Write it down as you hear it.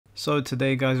So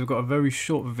today guys, we've got a very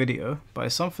short video, but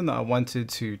it's something that I wanted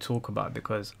to talk about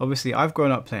because obviously I've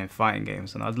grown up playing fighting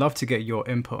games and I'd love to get your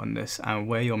input on this and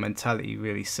where your mentality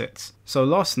really sits. So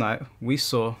last night we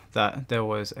saw that there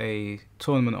was a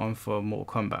tournament on for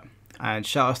Mortal Kombat. And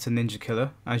shout outs to Ninja Killer.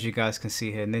 As you guys can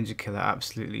see here, Ninja Killer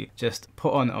absolutely just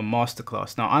put on a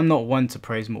masterclass. Now, I'm not one to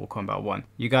praise Mortal Kombat 1.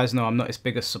 You guys know I'm not its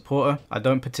biggest supporter. I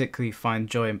don't particularly find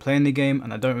joy in playing the game,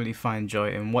 and I don't really find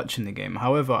joy in watching the game.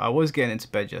 However, I was getting into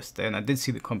bed yesterday, and I did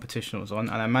see the competition was on,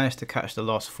 and I managed to catch the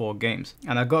last 4 games.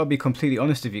 And I gotta be completely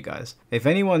honest with you guys. If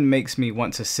anyone makes me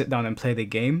want to sit down and play the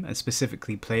game, and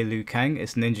specifically play Liu Kang,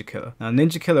 it's Ninja Killer. Now,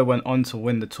 Ninja Killer went on to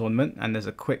win the tournament, and there's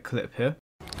a quick clip here.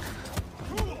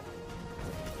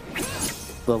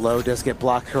 The low does get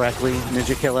blocked correctly.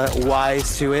 Ninja Killer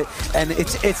wise to it, and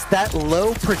it's that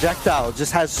low projectile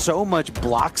just has so much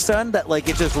block stun that like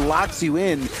it just locks you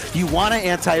in. You want to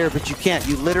anti-air, but you can't.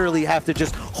 You literally have to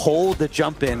just hold the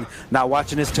jump in. Now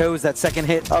watching his toes, that second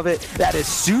hit of it, that is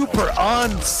super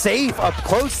unsafe up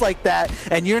close like that,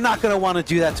 and you're not gonna want to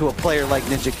do that to a player like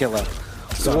Ninja Killer.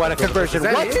 So what a conversion.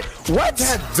 What? What?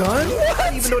 That done? What? I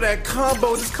didn't even know that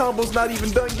combo. This combo's not even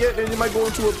done yet, and it might go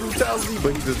into a brutality,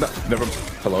 but he does not. Never.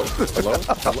 Hello? Hello?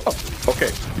 Hello?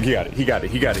 Okay. He got it. He got it.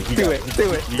 He got it. He got it.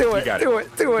 Do it. Do it. Do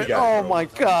it. Do it. Oh my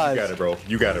God. You got it, bro.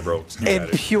 You got it, bro. In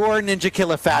pure Ninja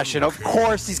Killer fashion. Of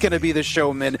course he's going to be the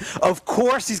showman. Of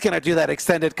course he's going to do that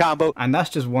extended combo. And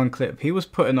that's just one clip. He was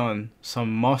putting on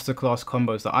some masterclass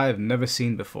combos that I have never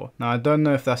seen before. Now, I don't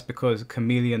know if that's because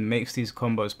Chameleon makes these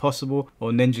combos possible,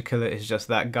 or Ninja Killer is just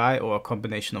that guy, or a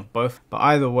combination of both. But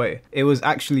either way, it was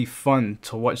actually fun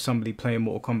to watch somebody play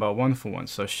Mortal Kombat 1 for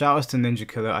once. So shout outs to Ninja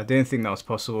Killer. I didn't think that was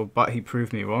possible, but he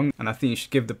proved me wrong. And I think you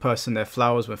should give the person their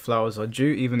flowers when flowers are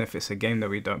due, even if it's a game that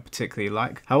we don't particularly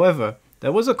like. However,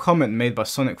 there was a comment made by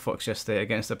Sonic Fox yesterday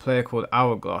against a player called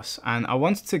Hourglass, and I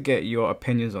wanted to get your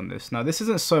opinions on this. Now, this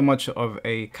isn't so much of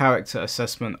a character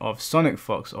assessment of Sonic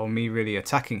Fox or me really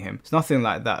attacking him. It's nothing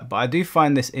like that, but I do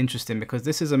find this interesting because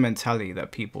this is a mentality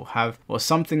that people have, or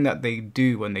something that they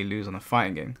do when they lose on a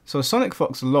fighting game. So Sonic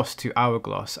Fox lost to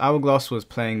Hourglass. Hourglass was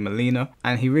playing Melina,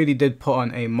 and he really did put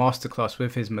on a masterclass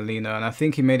with his Melina, and I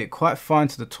think he made it quite far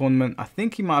into the tournament. I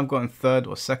think he might have gotten 3rd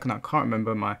or 2nd, I can't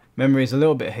remember, my memory is a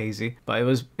little bit hazy, but it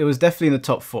was definitely in the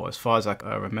top 4 as far as I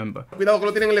remember. Cuidado que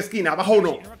lo tienen en la esquina, abajo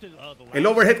uno. El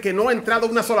overhead que no ha entrado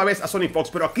una sola vez a Sonic Fox,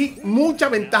 pero aquí mucha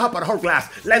ventaja para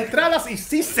Hourglass. La entrada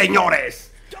sí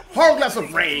señores. Hourglass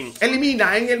of Rain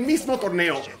elimina en el mismo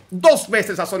torneo 2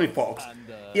 veces a Sonic Fox.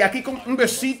 Y aquí con un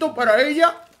besito para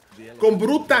ella, con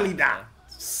brutalidad,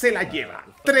 se la lleva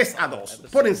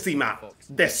 3-2 por encima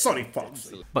de Sonic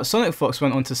Fox. But Sonic Fox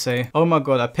went on to say, "Oh my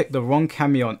god, I picked the wrong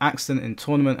cameo on accident in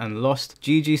tournament and lost.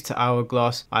 GG's to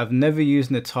Hourglass. I've never used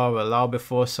Nitara Lao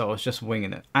before, so I was just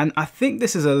winging it." And I think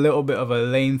this is a little bit of a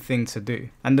lame thing to do.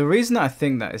 And the reason I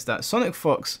think that is that Sonic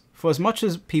Fox, for as much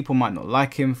as people might not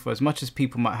like him, for as much as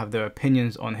people might have their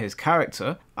opinions on his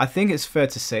character, I think it's fair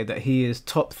to say that he is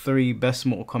top 3 best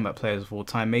Mortal Kombat players of all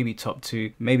time, maybe top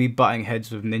 2, maybe butting heads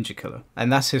with Ninja Killer.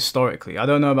 And that's historically. I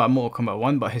don't know about Mortal Kombat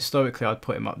 1, but historically I'd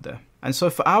put him up there. And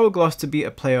so for Hourglass to be a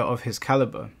player of his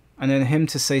caliber, and then him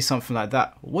to say something like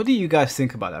that, what do you guys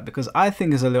think about that? Because I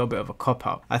think it's a little bit of a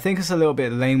cop-out. I think it's a little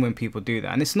bit lame when people do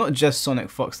that. And it's not just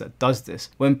Sonic Fox that does this.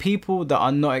 When people that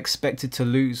are not expected to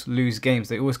lose games,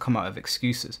 they always come out with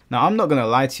excuses. Now, I'm not going to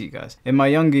lie to you guys. In my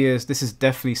younger years, this is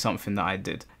definitely something that I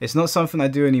did. It's not something I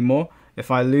do anymore. If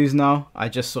I lose now, I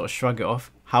just sort of shrug it off.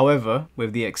 However,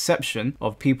 with the exception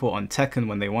of people on Tekken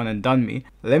when they one and done me,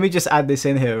 let me just add this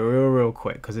in here real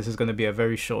quick because this is going to be a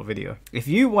very short video. If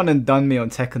you one and done me on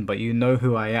Tekken but you know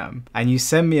who I am and you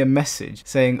send me a message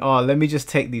saying, "Oh, let me just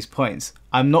take these points,"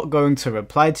 I'm not going to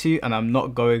reply to you and I'm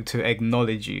not going to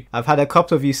acknowledge you. I've had a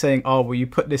couple of you saying, "Oh, will you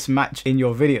put this match in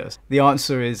your videos?" The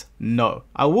answer is no.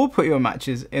 I will put your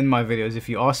matches in my videos if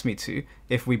you ask me to,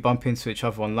 if we bump into each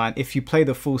other online, if you play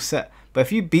the full set. But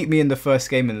if you beat me in the first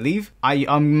game and leave,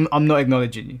 I'm not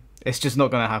acknowledging you. It's just not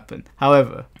going to happen.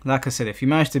 However, like I said, if you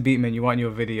manage to beat me and you want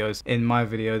your videos in my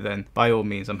video, then by all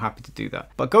means, I'm happy to do that.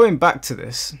 But going back to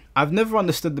this, I've never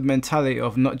understood the mentality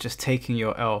of not just taking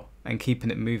your L and keeping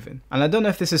it moving. And I don't know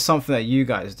if this is something that you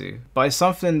guys do, but it's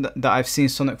something that I've seen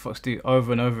Sonic Fox do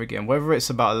over and over again, whether it's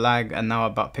about lag and now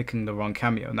about picking the wrong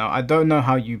cameo. Now, I don't know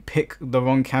how you pick the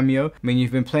wrong cameo. I mean,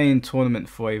 you've been playing tournament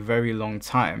for a very long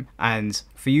time, and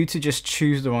for you to just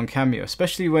choose the wrong cameo,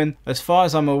 especially when, as far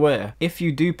as I'm aware, if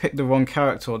you do pick the wrong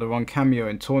character or the wrong cameo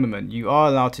in tournament, you are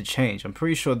allowed to change. I'm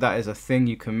pretty sure that is a thing.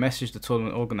 You can message the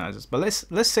tournament organizers, but let's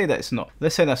say that it's not.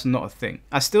 Let's say that's not a thing.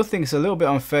 I still think it's a little bit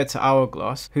unfair to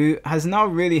Hourglass, who has now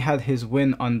really had his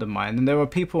win undermined, and there are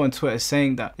people on Twitter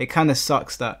saying that it kind of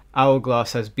sucks that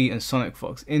Hourglass has beaten Sonic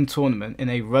Fox in tournament, in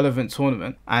a relevant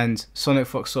tournament, and Sonic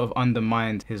Fox sort of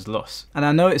undermined his loss. And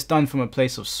I know it's done from a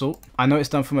place of salt. I know it's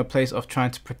done from a place of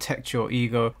trying to protect your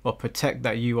ego or protect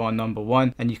that you are number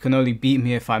one and you can only beat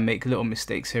me if I make little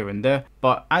mistakes here and there.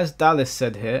 But as Dallas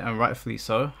said here, and rightfully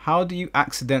so, how do you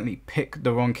accidentally pick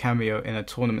the wrong cameo in a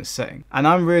tournament setting? And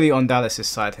I'm really on Dallas's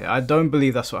side here. I don't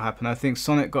believe that's what happened. I think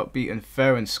Sonic got beaten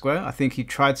fair and square. I think he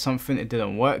tried something, it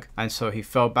didn't work, and so he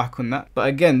fell back on that. But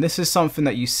again, this is something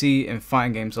that you see in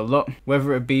fighting games a lot,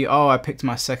 whether it be, oh, I picked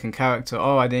my second character,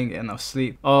 oh, I didn't get enough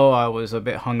sleep, oh, I was a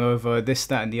bit hungover, this,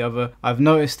 that, and the other. I've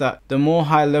noticed that the more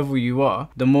high level you are,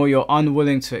 the more you're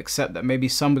unwilling to accept that maybe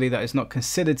somebody that is not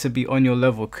considered to be on your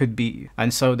level could beat you,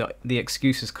 and so the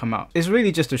excuses come out. It's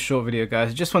really just a short video,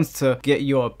 guys. I just wanted to get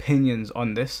your opinions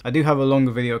on this. I do have a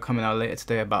longer video coming out later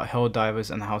today about Helldivers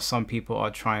and how some people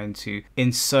are trying to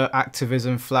insert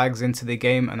activism flags into the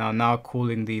game and are now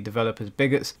calling the developers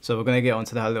bigots, so we're going to get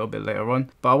onto that a little bit later on.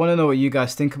 But I want to know what you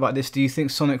guys think about this. Do you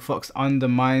think Sonic Fox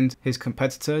undermined his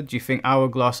competitor? Do you think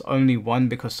Hourglass only won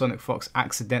because Sonic Fox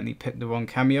accidentally picked the wrong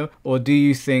cameo? Or do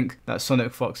you think that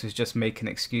Sonic Fox is just making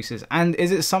excuses? And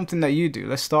is it something that you do?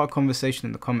 Let's start a conversation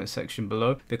in the comment section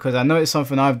below, because I know it's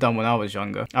something I've done when I was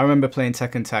younger. I remember playing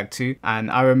Tekken Tag 2,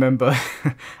 and I remember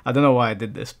I don't know why I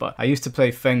did this, but I used to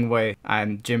play Feng Wei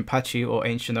and Jinpachi, or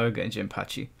Ancient Ogre and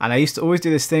Jinpachi, and I used to always do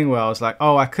this thing where I was like,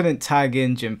 oh, I couldn't tag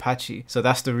in Jinpachi, so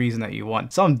that's the reason that you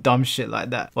won. Some dumb shit like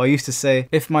that. Or I used to say,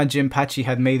 if my Jinpachi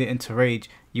had made it into Rage,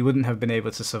 you wouldn't have been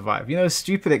able to survive. You know,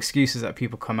 stupid excuses that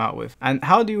people come out with. And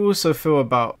how do you also feel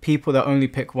about people that only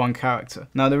pick one character?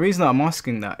 Now, the reason that I'm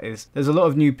asking that is there's a lot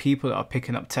of new people that are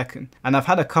picking up Tekken, and I've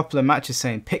had a couple of matches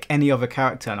saying pick any other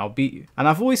character and I'll beat you. And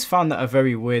I've always found that a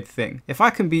very weird thing. If I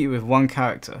can beat you with one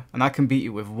character and I can beat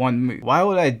you with one move, why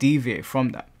would I deviate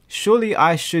from that? Surely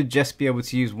I should just be able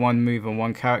to use one move and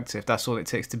one character if that's all it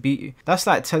takes to beat you. That's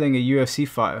like telling a UFC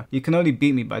fighter, you can only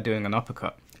beat me by doing an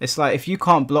uppercut. It's like, if you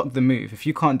can't block the move, if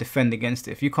you can't defend against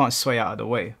it, if you can't sway out of the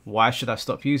way, why should I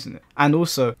stop using it? And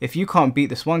also, if you can't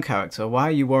beat this one character, why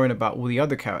are you worrying about all the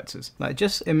other characters? Like,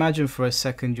 just imagine for a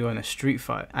second you're in a street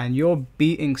fight and you're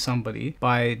beating somebody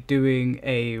by doing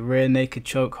a rear naked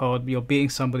chokehold, you're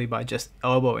beating somebody by just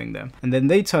elbowing them, and then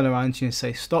they turn around to you and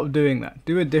say, stop doing that,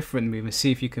 do a different move and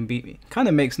see if you can beat me. Kind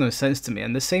of makes no sense to me,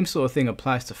 and the same sort of thing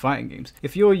applies to fighting games.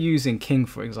 If you're using King,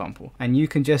 for example, and you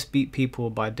can just beat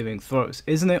people by doing throws,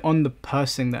 isn't it on the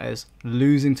person that is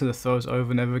losing to the throws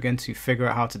over and over again to figure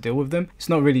out how to deal with them? It's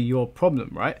not really your problem,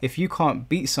 right? If you can't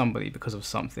beat somebody because of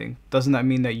something, doesn't that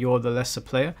mean that you're the lesser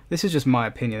player? This is just my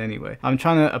opinion anyway. I'm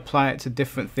trying to apply it to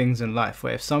different things in life,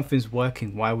 where if something's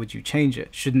working, why would you change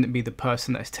it? Shouldn't it be the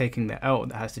person that's taking the L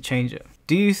that has to change it?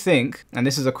 Do you think, and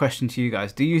this is a question to you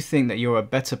guys, do you think that you're a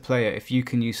better player if you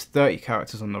can use 30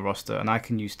 characters on the roster and I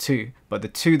can use 2, but the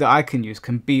 2 that I can use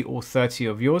can beat all 30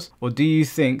 of yours? Or do you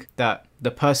think that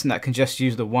the person that can just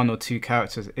use the 1 or 2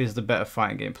 characters is the better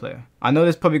fighting game player? I know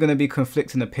there's probably going to be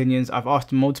conflicting opinions. I've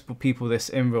asked multiple people this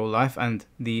in real life and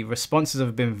the responses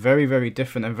have been very, very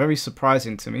different and very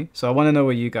surprising to me. So I want to know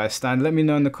where you guys stand. Let me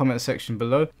know in the comment section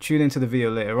below. Tune into the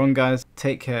video later on, guys.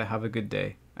 Take care, have a good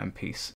day, and peace.